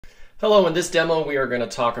Hello, in this demo we are going to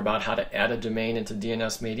talk about how to add a domain into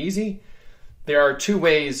DNS Made Easy. There are two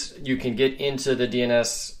ways you can get into the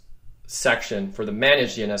DNS section for the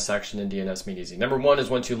Manage DNS section in DNS Made Easy. Number one is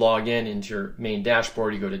once you log in into your main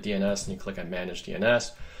dashboard, you go to DNS and you click on Manage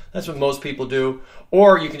DNS. That's what most people do.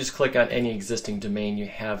 Or you can just click on any existing domain you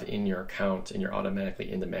have in your account and you're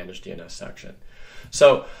automatically in the Manage DNS section.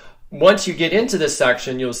 So once you get into this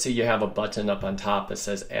section, you'll see you have a button up on top that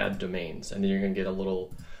says Add Domains, and then you're going to get a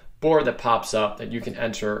little board that pops up that you can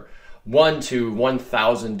enter 1 to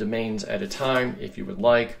 1,000 domains at a time if you would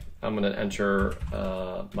like. I'm going to enter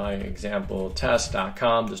my example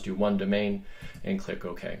test.com, just do one domain and click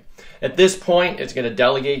OK. At this point, it's going to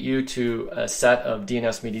delegate you to a set of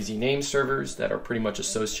DNS Made Easy name servers that are pretty much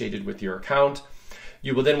associated with your account.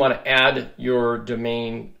 You will then want to add your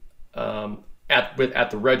domain at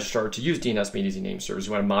the registrar to use DNS Made Easy name servers.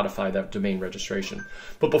 You want to modify that domain registration.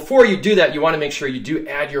 But before you do that, you want to make sure you do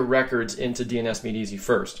add your records into DNS Made Easy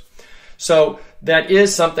first. So that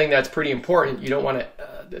is something that's pretty important. You don't want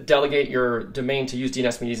to delegate your domain to use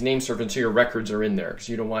DNS Made Easy name server until your records are in there, because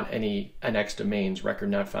you don't want any NX domains, record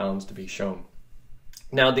not founds, to be shown.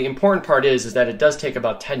 Now, the important part is that it does take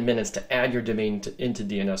about 10 minutes to add your domain into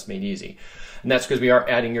DNS Made Easy. And that's because we are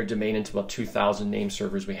adding your domain into about 2,000 name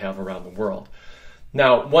servers we have around the world.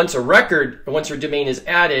 Now, once your domain is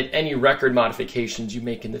added, any record modifications you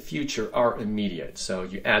make in the future are immediate. So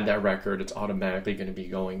you add that record, it's automatically going to be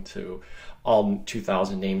going to all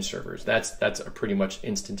 2,000 name servers. That's a pretty much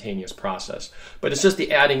instantaneous process. But it's just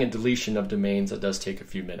the adding and deletion of domains that does take a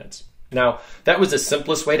few minutes. Now, that was the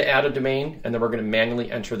simplest way to add a domain, and then we're going to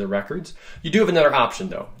manually enter the records. You do have another option,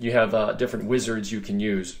 though. You have different wizards you can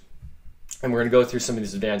use, and we're going to go through some of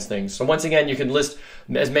these advanced things. So once again, you can list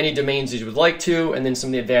as many domains as you would like to, and then some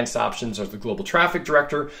of the advanced options are the Global Traffic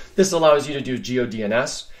Director. This allows you to do GEO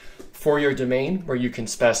DNS for your domain, where you can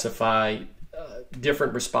specify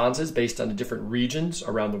different responses based on the different regions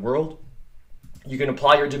around the world. You can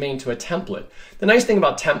apply your domain to a template. The nice thing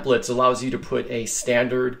about templates allows you to put a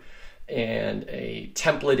standard and a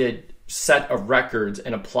templated set of records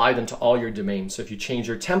and apply them to all your domains. So if you change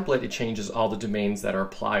your template, it changes all the domains that are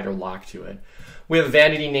applied or locked to it. We have a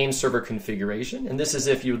Vanity Nameserver configuration, and this is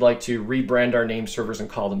if you would like to rebrand our name servers and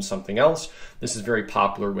call them something else. This is very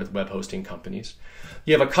popular with web hosting companies.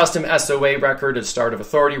 You have a custom SOA record, a start of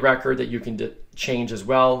authority record that you can change as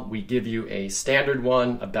well. We give you a standard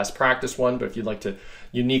one, a best practice one, but if you'd like to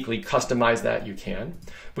uniquely customize that, you can.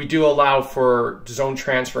 We do allow for zone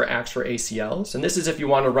transfer acts for ACLs, and this is if you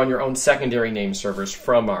want to run your own secondary name servers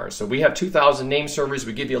from ours. So we have 2,000 name servers.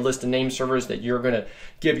 We give you a list of name servers that you're going to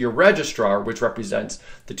give your registrar, which represents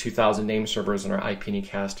the 2,000 name servers in our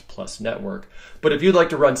IPNCast Plus network. But if you'd like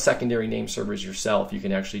to run secondary name servers yourself, you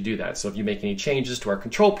can actually do that. So if you make any changes to our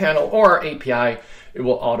control panel or our API, it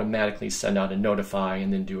will automatically send out a notify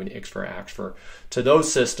and then do an X for AXFR to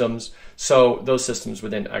those systems. So those systems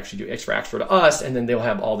would then actually do X for AXFR to us, and then they'll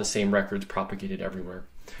have all the same records propagated everywhere.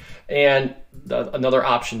 And another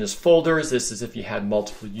option is folders. This is if you had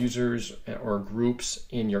multiple users or groups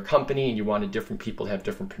in your company and you wanted different people to have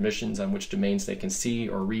different permissions on which domains they can see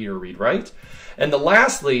or read write. And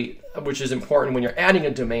lastly, which is important when you're adding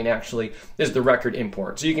a domain actually, is the record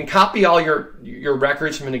import. So you can copy all your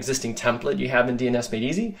records from an existing template you have in DNS Made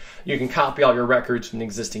Easy. You can copy all your records from an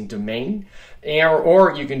existing domain,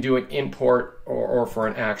 or you can do an import or for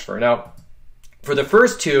an AXFR. Now, for the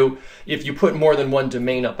first two, if you put more than one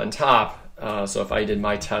domain up on top, so if I did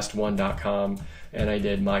mytest1.com and I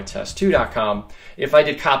did mytest2.com, if I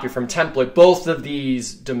did copy from template, both of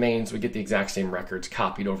these domains would get the exact same records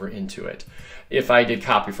copied over into it. If I did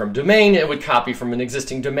copy from domain, it would copy from an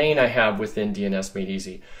existing domain I have within DNS Made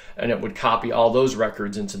Easy, and it would copy all those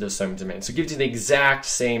records into the same domain. So it gives you the exact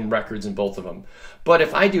same records in both of them. But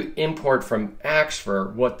if I do import from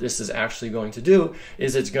AXFR, what this is actually going to do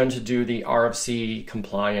is it's going to do the RFC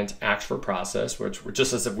compliant AXFR process, which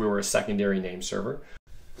just as if we were a secondary name server.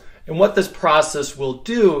 And what this process will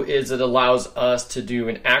do is it allows us to do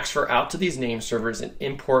an AXFR out to these name servers and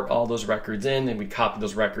import all those records in, and we copy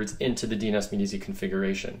those records into the DNS Made Easy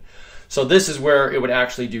configuration. So this is where it would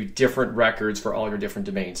actually do different records for all your different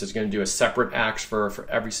domains. It's going to do a separate AXFR for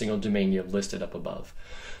every single domain you have listed up above.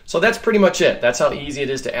 So that's pretty much it. That's how easy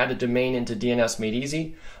it is to add a domain into DNS Made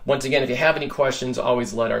Easy. Once again, if you have any questions,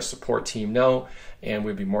 always let our support team know, and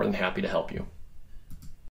we'd be more than happy to help you.